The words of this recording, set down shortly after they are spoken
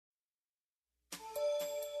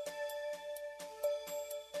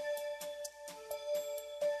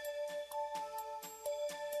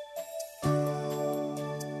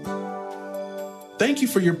Thank you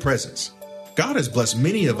for your presence. God has blessed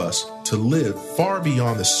many of us to live far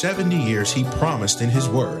beyond the 70 years He promised in His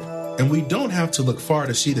Word, and we don't have to look far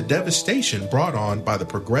to see the devastation brought on by the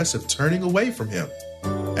progressive turning away from Him.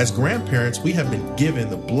 As grandparents, we have been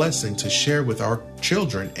given the blessing to share with our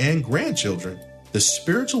children and grandchildren the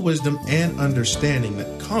spiritual wisdom and understanding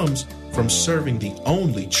that comes from serving the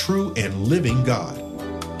only true and living God.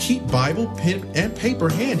 Keep Bible, pen, and paper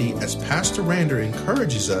handy as Pastor Rander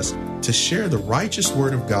encourages us to share the righteous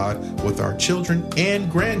Word of God with our children and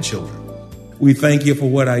grandchildren. We thank you for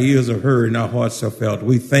what our ears have heard and our hearts have felt.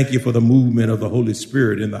 We thank you for the movement of the Holy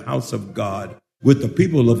Spirit in the house of God with the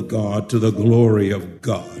people of God to the glory of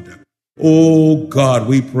God. Oh God,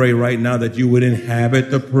 we pray right now that you would inhabit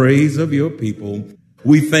the praise of your people.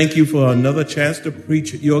 We thank you for another chance to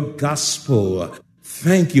preach your gospel.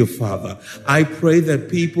 Thank you, Father. I pray that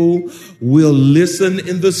people will listen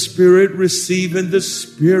in the Spirit, receive in the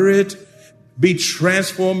Spirit, be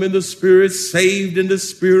transformed in the Spirit, saved in the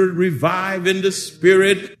Spirit, revived in the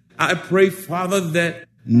Spirit. I pray, Father, that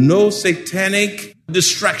no satanic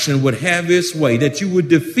distraction would have its way, that you would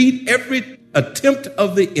defeat every attempt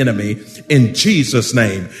of the enemy in Jesus'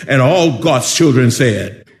 name. And all God's children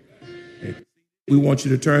said, we want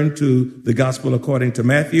you to turn to the gospel according to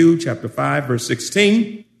Matthew chapter 5, verse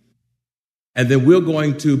 16. And then we're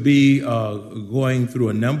going to be going through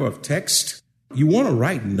a number of texts. You want to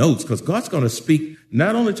write notes because God's going to speak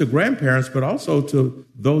not only to grandparents, but also to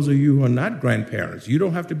those of you who are not grandparents. You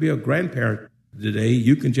don't have to be a grandparent today.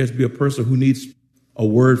 You can just be a person who needs a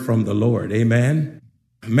word from the Lord. Amen.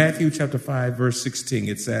 Matthew chapter 5, verse 16,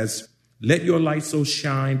 it says, "Let your light so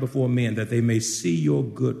shine before men that they may see your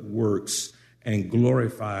good works and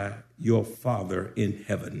glorify your Father in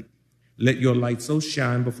heaven." Let your light so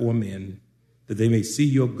shine before men that they may see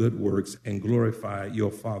your good works and glorify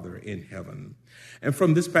your Father in heaven. And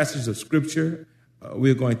from this passage of Scripture,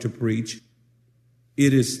 we're going to preach,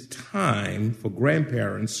 it is time for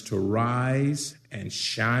grandparents to rise and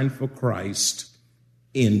shine for Christ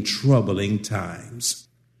in troubling times.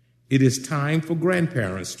 It is time for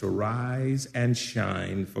grandparents to rise and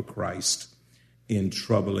shine for Christ in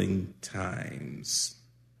troubling times.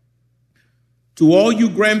 To all you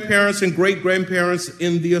grandparents and great-grandparents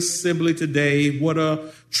in the assembly today, what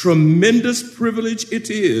a tremendous privilege it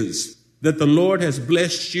is that the Lord has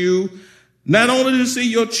blessed you not only to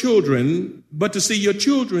see your children, but to see your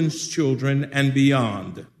children's children and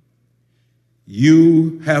beyond.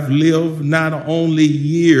 You have lived not only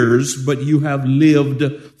years, but you have lived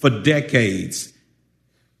for decades.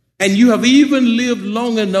 And you have even lived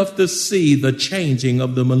long enough to see the changing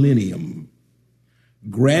of the millennium.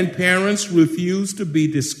 Grandparents refuse to be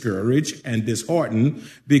discouraged and disheartened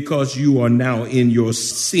because you are now in your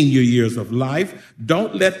senior years of life.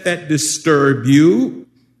 Don't let that disturb you.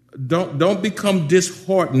 Don't become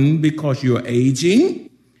disheartened because you're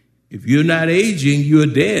aging. If you're not aging, you're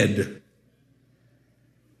dead.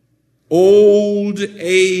 Old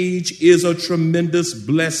age is a tremendous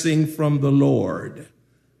blessing from the Lord.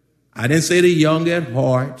 I didn't say the young at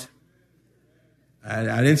heart.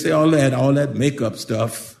 I didn't say all that makeup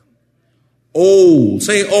stuff. Old,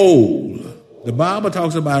 say old. The Bible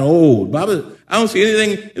talks about old. I don't see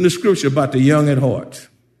anything in the Scripture about the young at heart.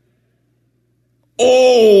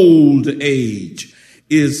 Old age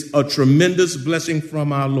is a tremendous blessing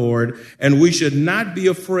from our Lord, and we should not be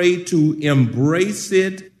afraid to embrace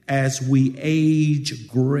it as we age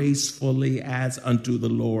gracefully as unto the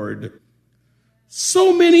Lord.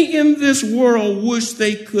 So many in this world wish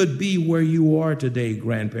they could be where you are today,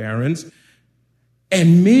 grandparents.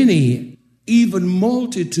 And many, even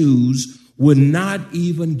multitudes, would not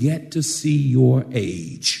even get to see your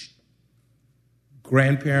age.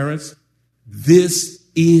 Grandparents, this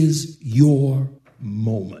is your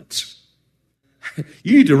moment.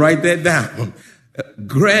 You need to write that down.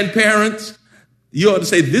 Grandparents, you ought to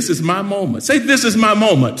say, this is my moment. Say, this is my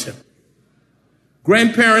moment.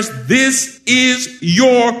 Grandparents, this is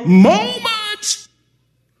your moment.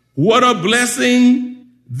 What a blessing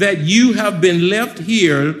that you have been left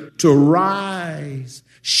here to rise,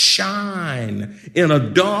 shine in a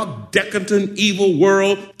dark, decadent, evil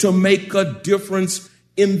world to make a difference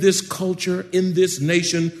in this culture, in this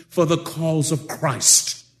nation, for the cause of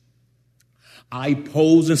Christ. I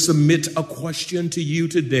pose and submit a question to you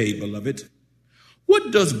today, beloved.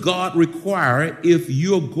 What does God require if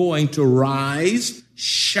you're going to rise,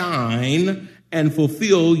 shine, and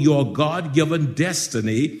fulfill your God-given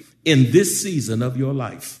destiny in this season of your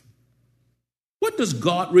life? What does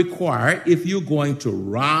God require if you're going to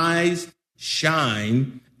rise,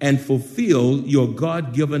 shine, and fulfill your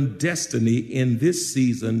God-given destiny in this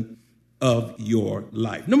season of your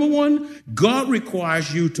life. Number one, God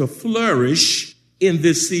requires you to flourish in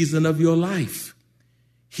this season of your life.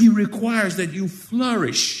 He requires that you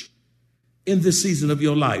flourish in this season of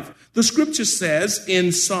your life. The scripture says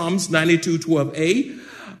in Psalms 92:12a,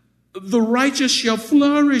 the righteous shall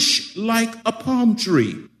flourish like a palm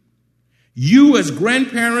tree. You as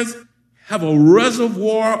grandparents have a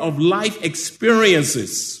reservoir of life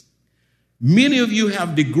experiences. Many of you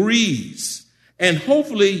have degrees, and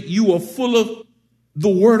hopefully you are full of the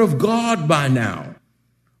Word of God by now.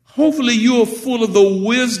 Hopefully you are full of the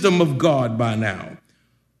wisdom of God by now.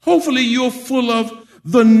 Hopefully you're full of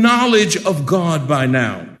the knowledge of God by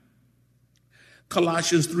now.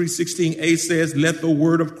 Colossians 3:16a says, let the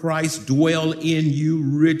word of Christ dwell in you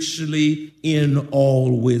richly in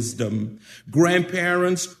all wisdom.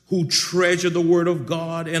 Grandparents who treasure the word of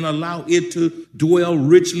God and allow it to dwell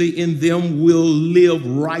richly in them will live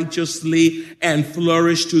righteously and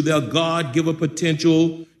flourish to their God-given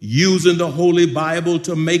potential, using the Holy Bible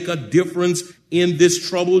to make a difference in this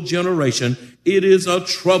troubled generation. It is a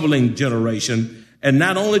troubling generation. And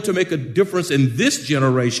not only to make a difference in this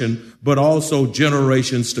generation, but also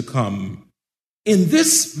generations to come. In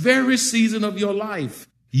this very season of your life,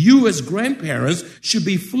 you as grandparents should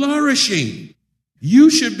be flourishing.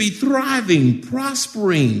 You should be thriving,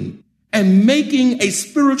 prospering, and making a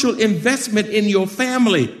spiritual investment in your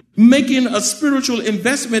family, making a spiritual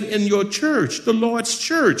investment in your church, the Lord's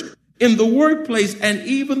church, in the workplace, and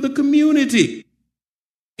even the community.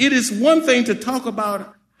 It is one thing to talk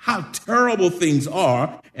about how terrible things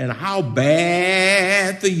are and how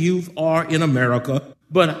bad the youth are in America.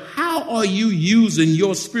 But how are you using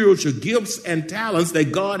your spiritual gifts and talents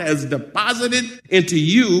that God has deposited into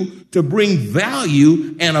you to bring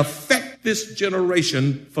value and affect this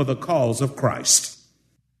generation for the cause of Christ?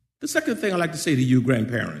 The second thing I'd like to say to you,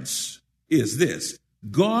 grandparents, is this.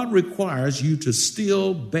 God requires you to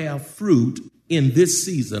still bear fruit in this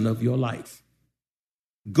season of your life.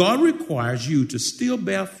 God requires you to still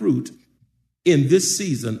bear fruit in this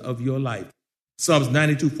season of your life. Psalms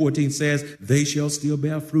 92:14 says, they shall still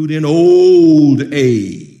bear fruit in old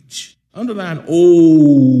age. Underline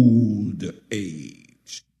old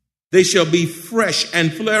age. They shall be fresh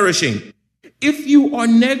and flourishing. If you are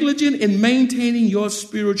negligent in maintaining your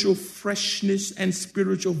spiritual freshness and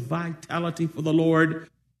spiritual vitality for the Lord,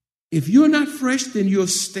 if you're not fresh, then you're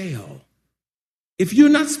stale. If you're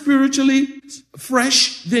not spiritually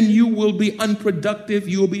fresh, then you will be unproductive.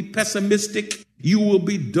 You will be pessimistic. You will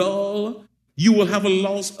be dull. You will have a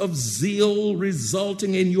loss of zeal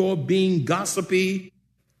resulting in your being gossipy,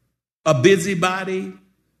 a busybody.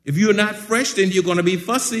 If you're not fresh, then you're going to be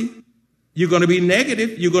fussy. You're going to be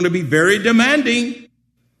negative. You're going to be very demanding.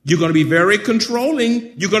 You're going to be very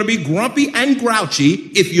controlling. You're going to be grumpy and grouchy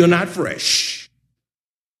if you're not fresh.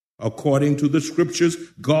 According to the scriptures,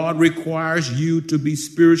 God requires you to be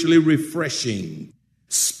spiritually refreshing,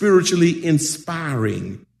 spiritually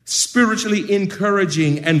inspiring, spiritually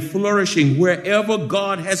encouraging, and flourishing wherever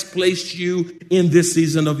God has placed you in this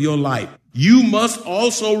season of your life. You must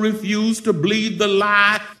also refuse to believe the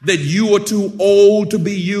lie that you are too old to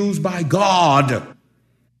be used by God.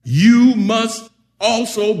 You must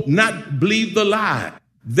also not believe the lie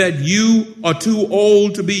that you are too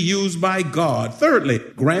old to be used by God. Thirdly,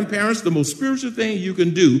 grandparents, the most spiritual thing you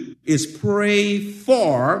can do is pray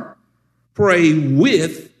for, pray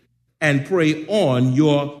with, and pray on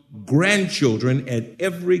your grandchildren at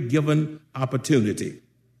every given opportunity.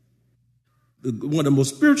 One of the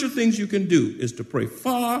most spiritual things you can do is to pray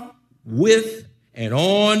for, with, and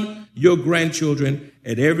on your grandchildren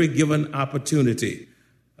at every given opportunity.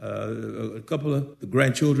 A couple of the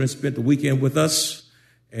grandchildren spent the weekend with us.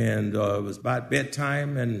 And it was about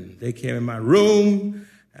bedtime, and they came in my room,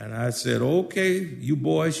 and I said, okay, you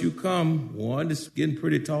boys, you come. One is getting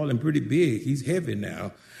pretty tall and pretty big. He's heavy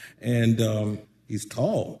now, and he's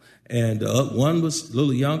tall. And one was a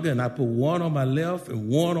little younger, and I put one on my left and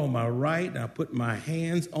one on my right, and I put my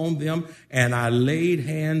hands on them, and I laid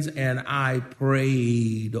hands, and I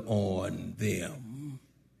prayed on them.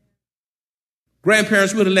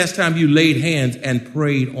 Grandparents, when the last time you laid hands and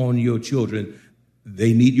prayed on your children?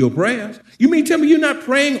 They need your prayers. You mean tell me you're not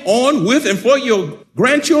praying on, with, and for your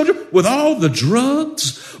grandchildren with all the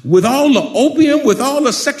drugs, with all the opium, with all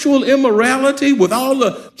the sexual immorality, with all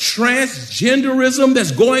the transgenderism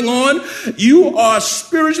that's going on? You are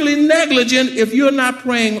spiritually negligent if you're not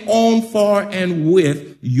praying on, for, and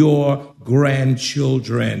with your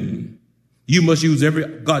grandchildren. You must use every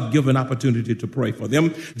God-given opportunity to pray for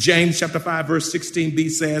them. James chapter 5, verse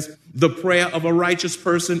 16b says, the prayer of a righteous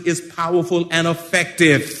person is powerful and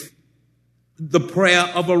effective. The prayer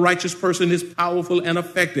of a righteous person is powerful and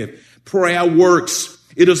effective. Prayer works.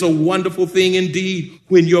 It is a wonderful thing indeed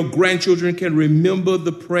when your grandchildren can remember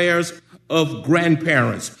the prayers of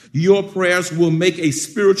grandparents. Your prayers will make a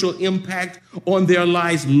spiritual impact on their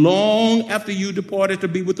lives long after you departed to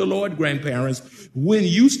be with the Lord, grandparents. When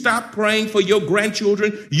you stop praying for your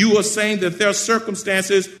grandchildren, you are saying that their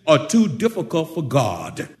circumstances are too difficult for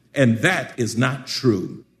God. And that is not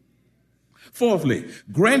true. Fourthly,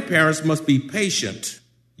 grandparents must be patient.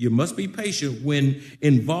 You must be patient when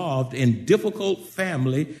involved in difficult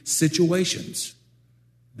family situations.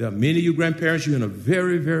 There are many of you grandparents, you're in a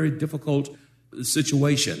very, very difficult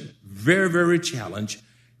situation, very, very challenged,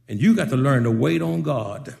 and you got to learn to wait on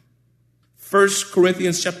God. 1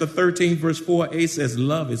 Corinthians chapter 13, verse 4a says,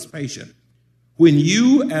 love is patient. When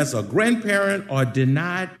you as a grandparent are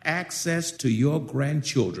denied access to your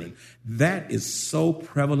grandchildren, that is so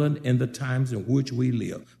prevalent in the times in which we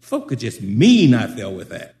live. Folk could just mean out there with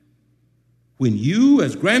that. When you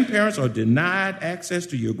as grandparents are denied access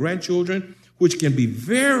to your grandchildren, which can be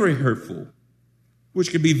very hurtful,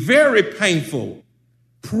 which can be very painful,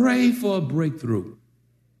 pray for a breakthrough.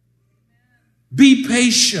 Be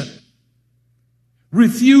patient.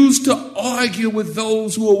 Refuse to argue with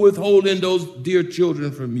those who are withholding those dear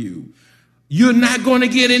children from you. You're not going to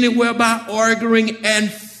get anywhere by arguing and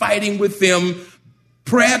fighting with them.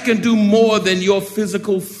 Prayer can do more than your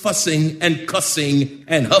physical fussing and cussing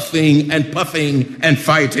and huffing and puffing and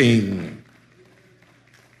fighting.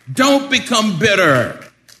 Don't become bitter.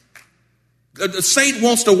 Satan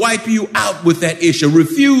wants to wipe you out with that issue.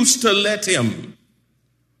 Refuse to let him.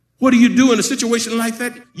 What do you do in a situation like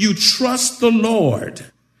that? You trust the Lord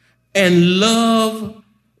and love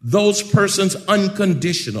those persons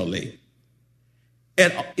unconditionally.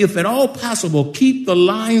 And if at all possible, keep the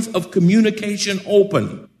lines of communication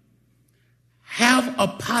open. Have a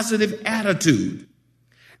positive attitude.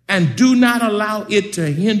 And do not allow it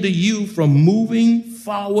to hinder you from moving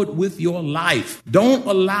forward with your life. Don't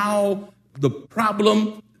allow the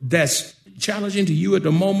problem that's challenging to you at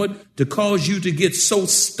the moment to cause you to get so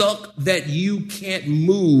stuck that you can't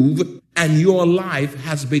move and your life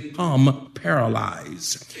has become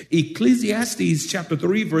paralyzed. Ecclesiastes chapter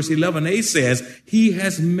 3 verse 11a says, he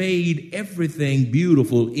has made everything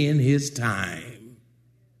beautiful in his time.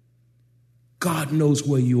 God knows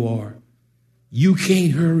where you are. You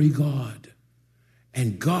can't hurry God.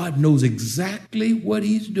 And God knows exactly what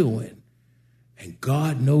he's doing. And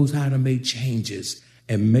God knows how to make changes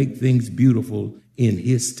and make things beautiful in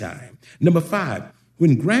his time. Number 5,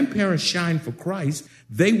 when grandparents shine for Christ,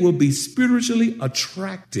 they will be spiritually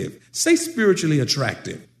attractive. Say spiritually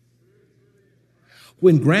attractive.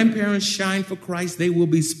 When grandparents shine for Christ, they will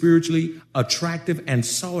be spiritually attractive and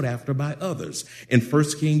sought after by others. In 1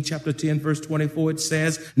 Kings chapter 10, verse 24, it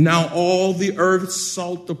says, now all the earth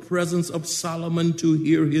sought the presence of Solomon to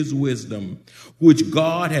hear his wisdom, which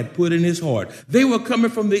God had put in his heart. They were coming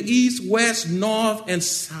from the east, west, north, and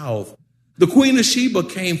south. The Queen of Sheba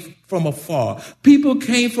came from afar. People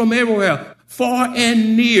came from everywhere, far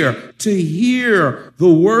and near, to hear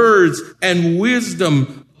the words and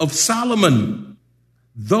wisdom of Solomon.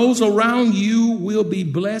 Those around you will be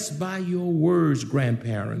blessed by your words,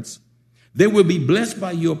 grandparents. They will be blessed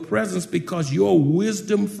by your presence because your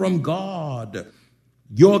wisdom from God,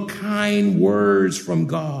 your kind words from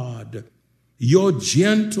God, your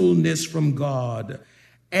gentleness from God,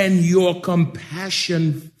 and your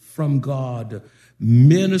compassion from God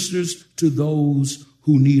ministers to those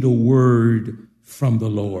who need a word from the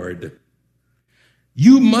Lord.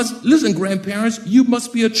 You must, listen, grandparents, you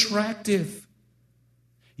must be attractive.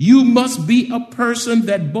 You must be a person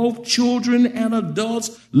that both children and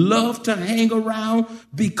adults love to hang around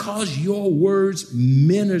because your words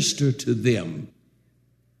minister to them.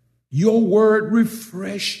 Your word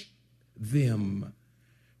refresh them.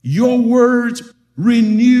 Your words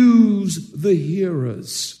renews the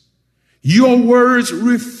hearers. Your words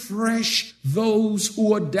refresh those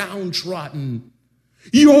who are downtrodden.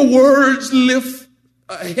 Your words lift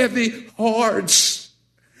heavy hearts.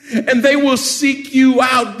 And they will seek you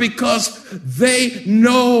out because they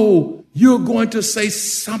know you're going to say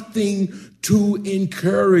something to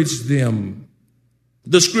encourage them.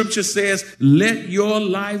 The scripture says, let your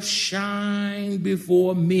life shine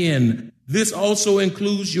before men. This also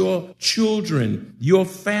includes your children, your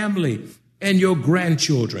family, and your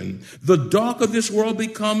grandchildren. The darker this world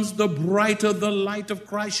becomes, the brighter the light of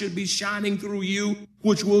Christ should be shining through you,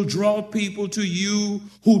 which will draw people to you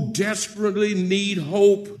who desperately need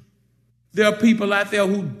hope. There are people out there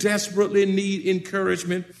who desperately need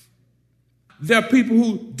encouragement. There are people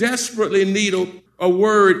who desperately need a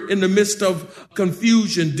word in the midst of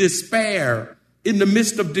confusion, despair, in the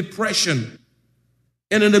midst of depression.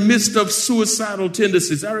 and in the midst of suicidal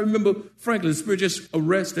tendencies. I remember, frankly, the Spirit just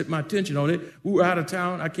arrested my attention on it. We were out of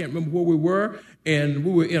town. I can't remember where we were. And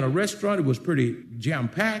we were in a restaurant. It was pretty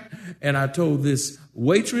jam-packed. And I told this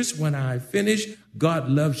waitress when I finished, God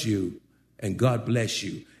loves you and God bless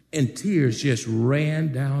you. And tears just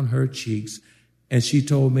ran down her cheeks. And she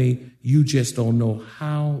told me, you just don't know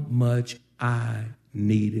how much I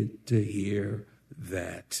needed to hear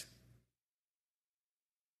that.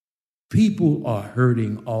 People are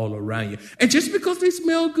hurting all around you. And just because they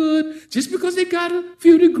smell good, just because they got a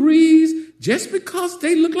few degrees, just because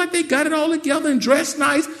they look like they got it all together and dress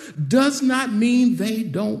nice, does not mean they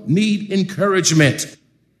don't need encouragement.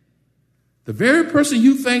 The very person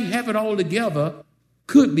you think have it all together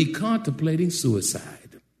could be contemplating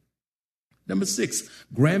suicide. Number 6,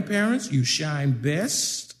 grandparents, you shine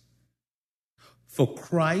best for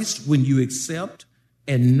Christ when you accept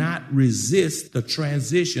and not resist the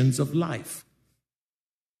transitions of life.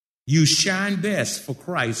 You shine best for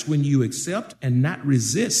Christ when you accept and not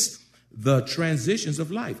resist the transitions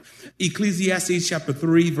of life. Ecclesiastes chapter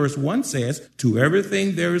 3 verse 1 says, to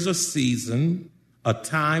everything there is a season, a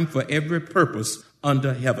time for every purpose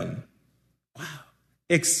under heaven. Wow.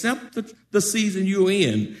 Accept the season you're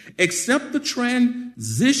in. Accept the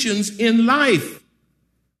transitions in life.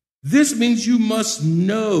 This means you must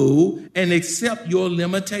know and accept your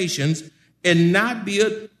limitations and not be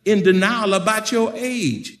in denial about your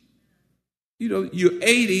age. You know, you're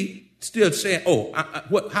 80, still saying,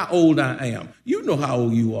 how old I am. You know how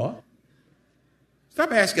old you are.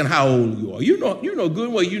 Stop asking how old you are. You know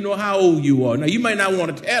good well you know how old you are. Now, you may not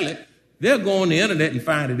want to tell it. They'll go on the internet and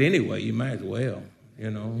find it anyway. You might as well,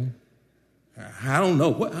 you know. I don't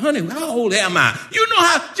know. Honey, how old am I? You know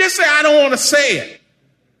how, just say I don't want to say it.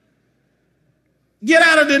 Get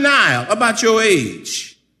out of denial about your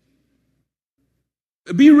age.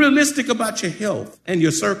 Be realistic about your health and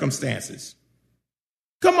your circumstances.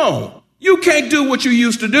 Come on. You can't do what you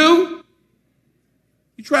used to do.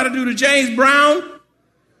 You try to do the James Brown,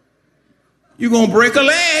 you're going to break a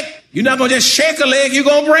leg. You're not going to just shake a leg, you're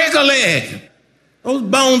going to break a leg. Those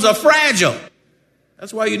bones are fragile.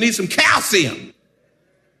 That's why you need some calcium.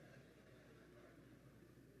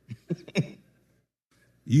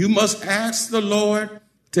 You must ask the Lord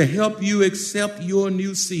to help you accept your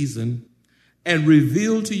new season and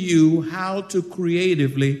reveal to you how to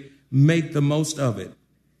creatively make the most of it.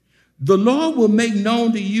 The Lord will make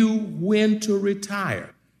known to you when to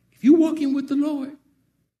retire. If you're walking with the Lord,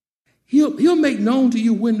 He'll make known to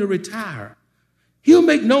you when to retire. He'll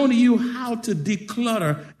make known to you how to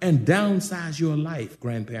declutter and downsize your life,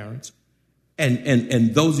 grandparents,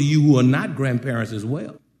 and those of you who are not grandparents as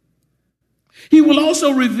well. He will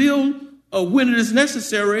also reveal when it is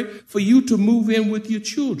necessary for you to move in with your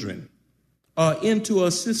children or into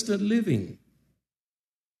assisted living.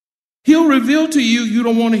 He'll reveal to you, you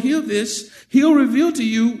don't want to hear this, he'll reveal to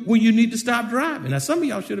you when you need to stop driving. Now, some of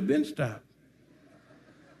y'all should have been stopped.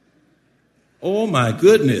 Oh, my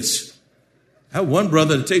goodness. I had one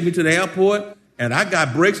brother to take me to the airport, and I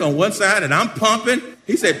got brakes on one side, and I'm pumping.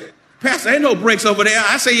 He said, Pastor, ain't no brakes over there.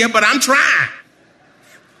 I say, yeah, but I'm trying.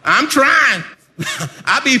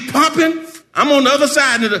 I be pumping. I'm on the other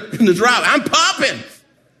side in the drive. I'm pumping.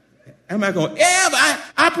 Am I going,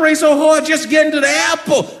 I pray so hard just getting to the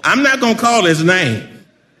airport. I'm not going to call his name.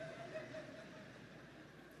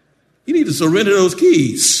 You need to surrender those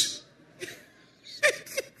keys.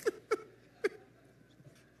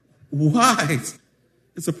 Wise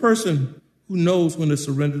is a person who knows when to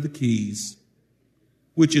surrender the keys,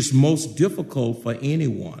 which is most difficult for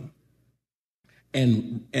anyone,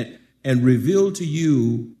 and reveal to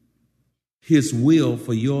you his will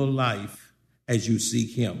for your life as you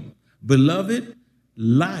seek him. Beloved,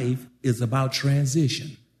 life is about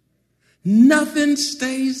transition. Nothing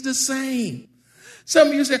stays the same. Some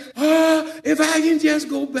of you say, if I can just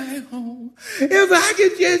go back home, if I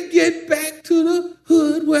can just get back to the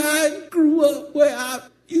hood where I grew up, where I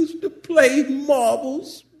used to play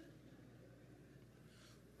marbles.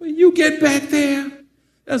 When you get back there,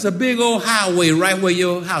 there's a big old highway right where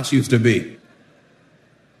your house used to be.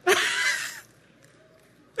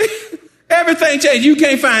 Everything changed. You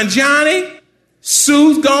can't find Johnny.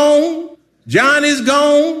 Sue's gone. Johnny's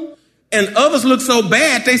gone. And others look so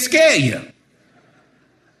bad, they scare you.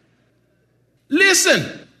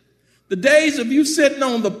 Listen, the days of you sitting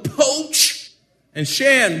on the porch and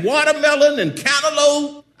sharing watermelon and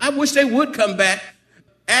cantaloupe, I wish they would come back,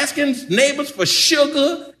 asking neighbors for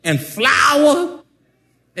sugar and flour,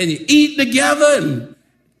 and you eat together and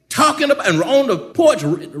talking about, and on the porch,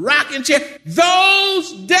 rocking chair.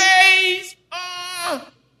 Those days are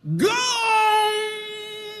gone.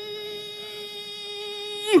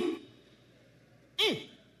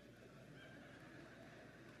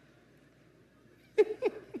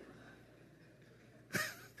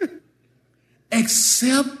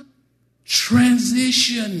 accept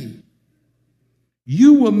transition.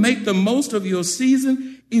 You will make the most of your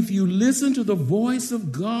season if you listen to the voice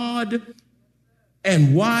of God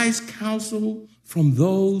and wise counsel from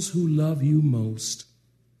those who love you most.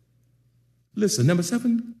 Listen, number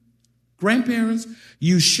 7, grandparents,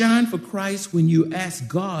 you shine for Christ when you ask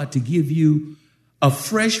God to give you a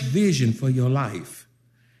fresh vision for your life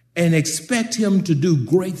and expect him to do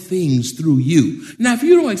great things through you. Now, if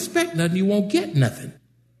you don't expect nothing, you won't get nothing.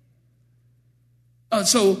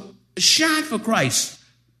 So shine for Christ.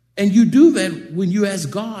 And you do that when you ask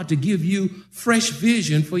God to give you fresh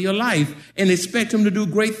vision for your life and expect him to do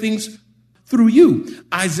great things through you.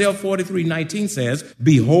 Isaiah 43:19 says,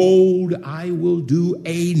 behold, I will do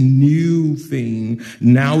a new thing.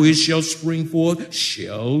 Now it shall spring forth.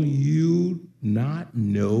 Shall you not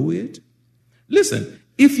know it? Listen,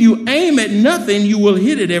 if you aim at nothing, you will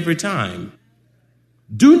hit it every time.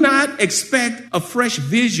 Do not expect a fresh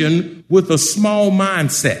vision with a small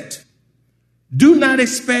mindset. Do not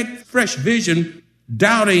expect fresh vision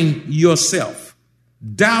doubting yourself,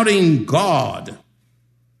 doubting God.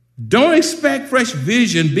 Don't expect fresh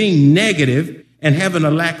vision being negative and having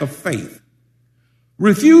a lack of faith.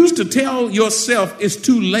 Refuse to tell yourself it's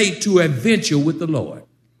too late to adventure with the Lord.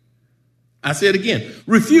 I say it again.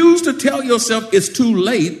 Refuse to tell yourself it's too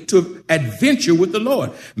late to adventure with the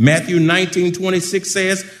Lord. Matthew 19:26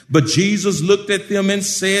 says, but Jesus looked at them and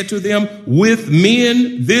said to them, with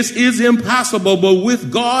men this is impossible, but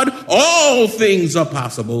with God all things are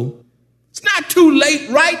possible. It's not too late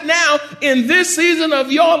right now in this season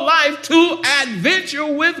of your life to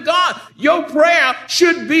adventure with God. Your prayer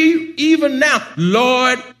should be even now,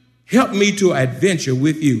 Lord, help me to adventure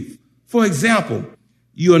with you. For example,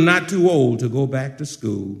 you're not too old to go back to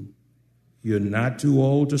school. You're not too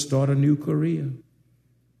old to start a new career.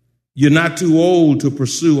 You're not too old to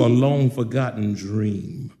pursue a long-forgotten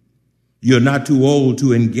dream. You're not too old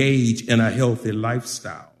to engage in a healthy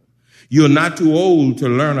lifestyle. You're not too old to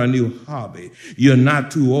learn a new hobby. You're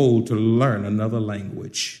not too old to learn another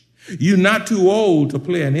language. You're not too old to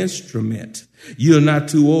play an instrument. You're not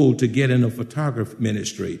too old to get in a photography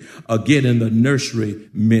ministry or get in the nursery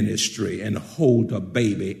ministry and hold a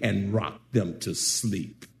baby and rock them to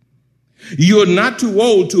sleep. You're not too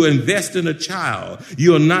old to invest in a child.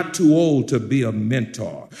 You're not too old to be a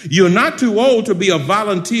mentor. You're not too old to be a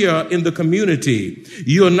volunteer in the community.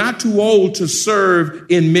 You're not too old to serve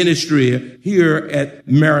in ministry here at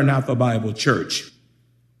Maranatha Bible Church.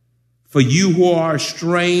 For you who are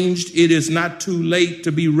estranged, it is not too late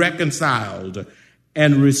to be reconciled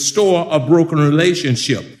and restore a broken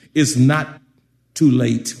relationship. It's not too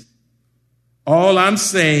late. All I'm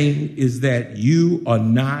saying is that you are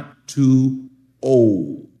not too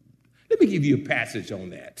old. Let me give you a passage on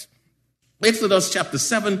that. Exodus chapter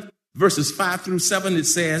 7, verses 5-7, it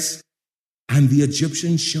says, and the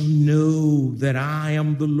Egyptians shall know that I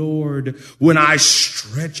am the Lord when I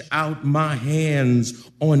stretch out my hands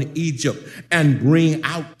on Egypt and bring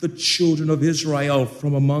out the children of Israel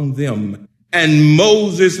from among them. And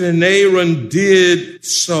Moses and Aaron did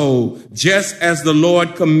so, just as the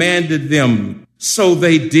Lord commanded them. So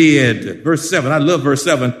they did. Verse 7, I love verse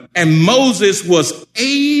 7. And Moses was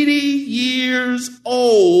 80 years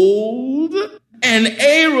old. And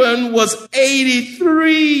Aaron was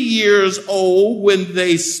 83 years old when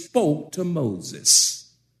they spoke to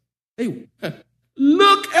Moses. Hey,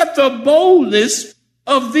 look at the boldness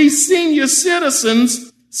of these senior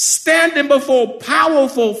citizens standing before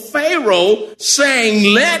powerful Pharaoh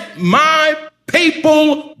saying, let my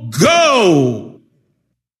people go.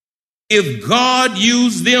 If God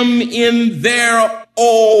used them in their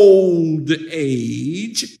old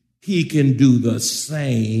age, he can do the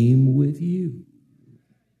same with you.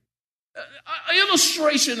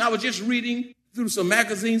 Illustration, I was just reading through some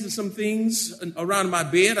magazines and some things around my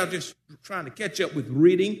bed. I was just trying to catch up with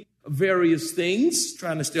reading various things,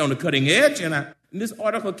 trying to stay on the cutting edge. And this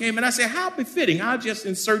article came and I said, how befitting. I'll just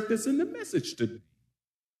insert this in the message today.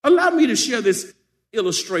 Allow me to share this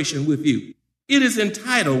illustration with you. It is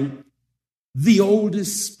entitled, The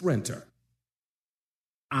Oldest Sprinter.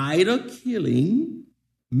 Ida Killing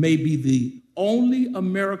may be the only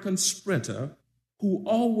American sprinter who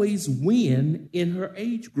always win in her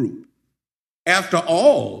age group. After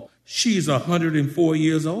all, she's 104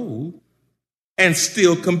 years old and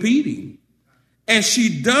still competing. And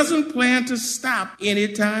she doesn't plan to stop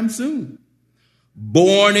anytime soon.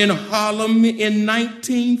 Born in Harlem in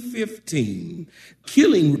 1915,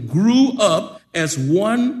 Killing grew up as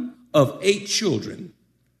one of 8 children.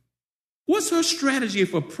 What's her strategy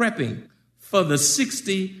for prepping for the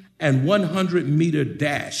 60 and 100 meter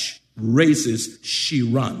dash races she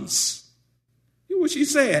runs? what she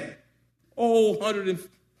said? Oh,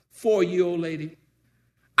 104-year-old lady.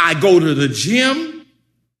 I go to the gym.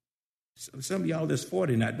 Some of y'all that's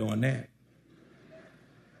 40 not doing that.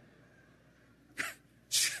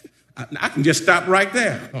 I can just stop right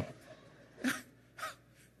there.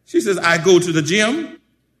 She says, I go to the gym.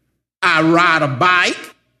 I ride a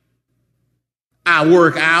bike. I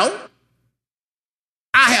work out.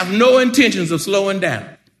 I have no intentions of slowing down.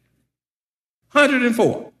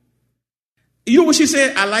 104. You know what she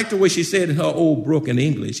said? I like the way she said in her old broken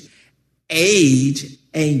English. Age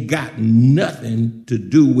ain't got nothing to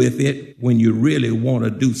do with it when you really want to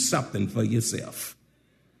do something for yourself.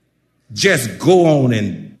 Just go on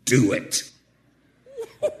and do it.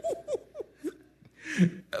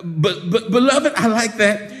 But beloved, I like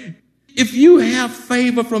that. If you have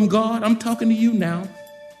favor from God, I'm talking to you now,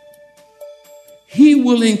 He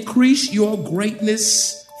will increase your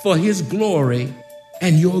greatness for His glory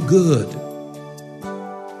and your good.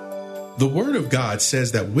 The Word of God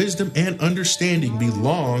says that wisdom and understanding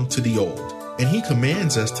belong to the old, and He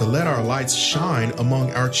commands us to let our lights shine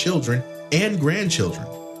among our children and grandchildren.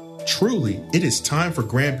 Truly, it is time for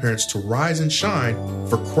grandparents to rise and shine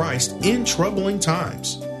for Christ in troubling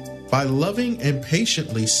times. By loving and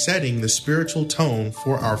patiently setting the spiritual tone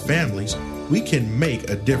for our families, we can make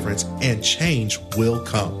a difference and change will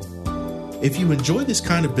come. If you enjoy this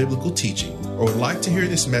kind of biblical teaching or would like to hear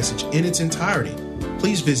this message in its entirety,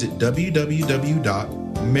 please visit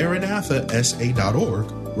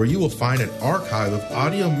www.maranathasa.org, where you will find an archive of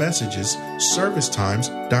audio messages, service times,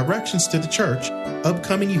 directions to the church,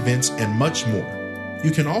 upcoming events, and much more.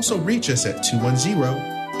 You can also reach us at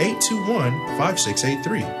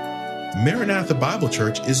 210-821-5683. Maranatha Bible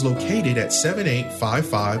Church is located at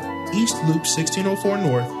 7855 East Loop 1604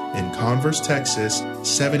 North in Converse, Texas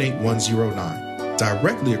 78109,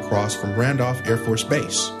 directly across from Randolph Air Force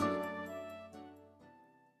Base.